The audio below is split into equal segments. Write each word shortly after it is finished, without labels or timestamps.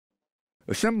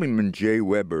Assemblyman Jay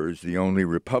Weber is the only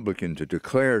Republican to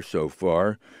declare so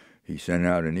far. He sent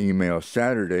out an email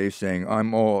Saturday saying,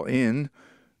 "I'm all in."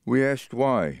 We asked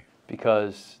why.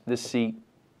 Because this seat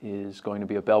is going to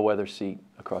be a bellwether seat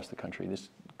across the country. This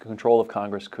control of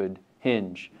Congress could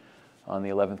hinge on the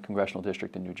 11th Congressional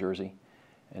District in New Jersey,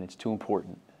 and it's too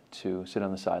important to sit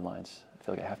on the sidelines. I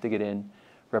feel like I have to get in,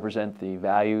 represent the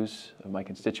values of my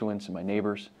constituents and my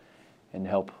neighbors, and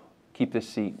help keep this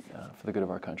seat for the good of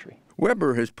our country.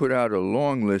 Weber has put out a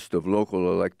long list of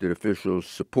local elected officials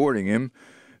supporting him.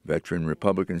 Veteran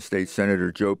Republican State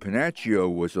Senator Joe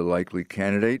Panaccio was a likely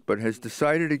candidate, but has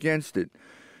decided against it.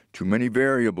 Too many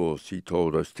variables, he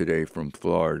told us today from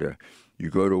Florida. You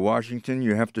go to Washington,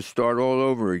 you have to start all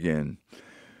over again.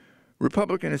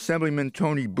 Republican Assemblyman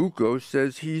Tony Bucco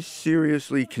says he's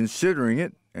seriously considering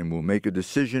it and will make a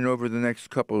decision over the next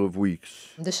couple of weeks.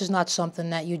 This is not something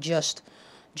that you just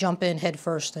jump in head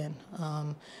first in.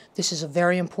 This is a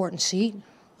very important seat.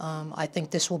 I think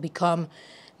this will become,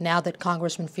 now that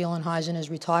Congressman Frelinghuysen is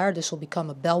retired, this will become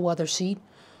a bellwether seat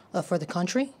for the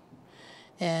country.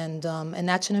 And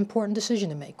that's an important decision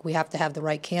to make. We have to have the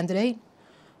right candidate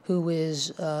who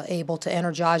is able to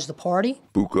energize the party.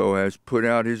 Bucco has put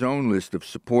out his own list of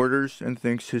supporters and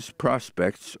thinks his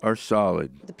prospects are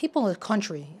solid. The people in the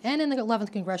country and in the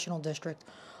 11th Congressional District,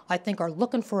 I think, are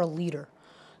looking for a leader.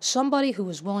 Somebody who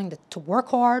is willing to work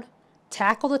hard,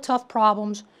 tackle the tough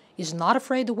problems, is not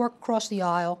afraid to work across the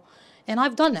aisle. And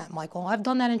I've done that, Michael. I've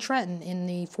done that in Trenton in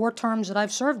the 4 terms that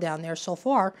I've served down there so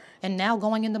far, and now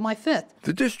going into my 5th.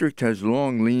 The district has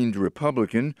long leaned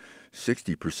Republican.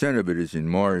 60% of it is in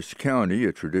Morris County,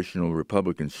 a traditional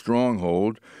Republican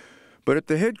stronghold. But at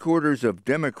the headquarters of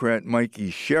Democrat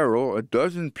Mikey Sherrill, a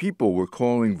dozen people were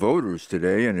calling voters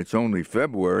today, and it's only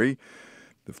February.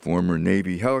 The former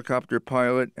Navy helicopter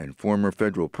pilot and former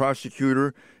federal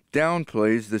prosecutor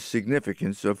downplays the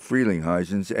significance of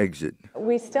Frelinghuysen's exit.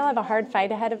 We still have a hard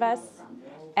fight ahead of us,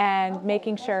 and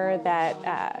making sure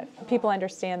that people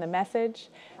understand the message.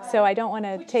 So I don't want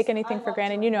to take anything for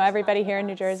granted. You know, everybody here in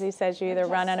New Jersey says you either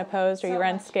run unopposed or you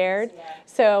run scared.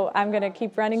 So I'm going to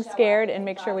keep running scared and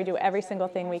make sure we do every single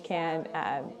thing we can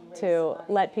to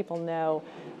let people know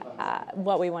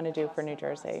what we want to do for New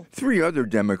Jersey. 3 other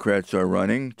Democrats are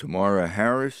running: Tamara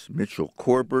Harris, Mitchell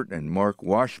Corbett, and Mark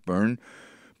Washburn.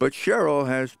 But Sherrill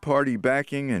has party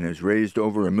backing and has raised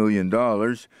over $1 million,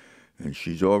 and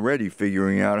she's already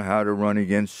figuring out how to run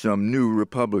against some new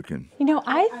Republican. You know,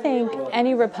 I think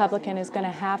any Republican is going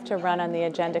to have to run on the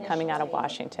agenda coming out of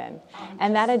Washington.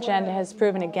 And that agenda has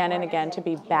proven again and again to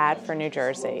be bad for New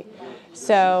Jersey.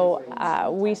 So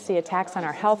we see attacks on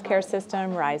our health care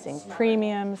system, rising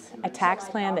premiums, a tax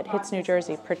plan that hits New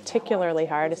Jersey particularly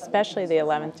hard, especially the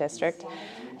 11th District.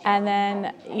 And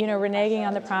then, you know, reneging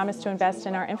on the promise to invest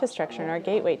in our infrastructure and our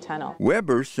Gateway Tunnel.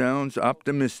 Weber sounds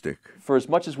optimistic. For as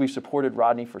much as we've supported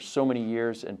Rodney for so many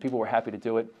years and people were happy to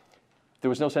do it, there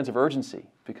was no sense of urgency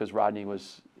because Rodney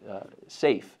was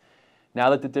safe.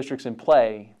 Now that the district's in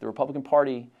play, the Republican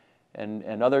Party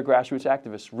and other grassroots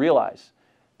activists realize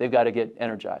they've got to get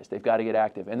energized, they've got to get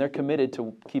active, and they're committed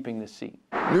to keeping this seat.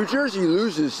 New Jersey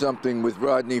loses something with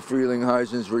Rodney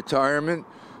Frelinghuysen's retirement.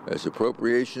 As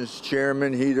Appropriations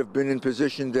Chairman, he'd have been in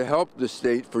position to help the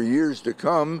state for years to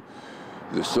come.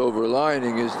 The silver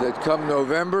lining is that come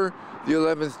November, the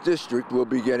 11th District will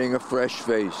be getting a fresh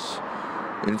face.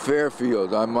 In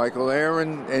Fairfield, I'm Michael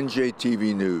Aaron,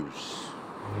 NJTV News.